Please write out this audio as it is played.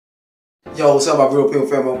Yo, what's up, my real people,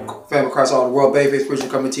 family across all the world? Babyface Preacher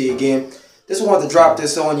coming to you again. Just wanted to drop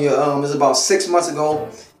this on you. It was about 6 months ago,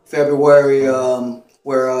 February,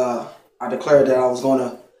 where I declared that I was going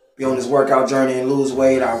to be on this workout journey and lose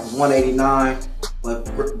weight. I was 189,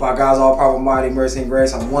 but by God's all power, mighty mercy and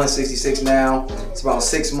grace, I'm 166 now. It's about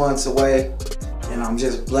 6 months away, and I'm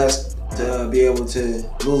just blessed to be able to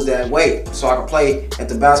lose that weight so I can play at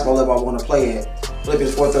the basketball level I want to play at.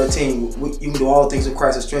 Philippians 4:13, you can do all things with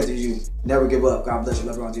Christ that strengthens you. Never give up. God bless you.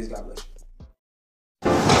 Love you on Jesus. God bless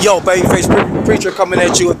you. Yo, Babyface Preacher coming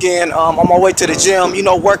at you again. On my way to the gym. You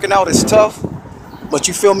know, working out is tough, but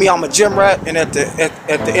you feel me? I'm a gym rat, and at the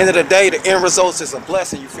end of the day, the end results is a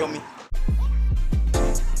blessing. You feel me?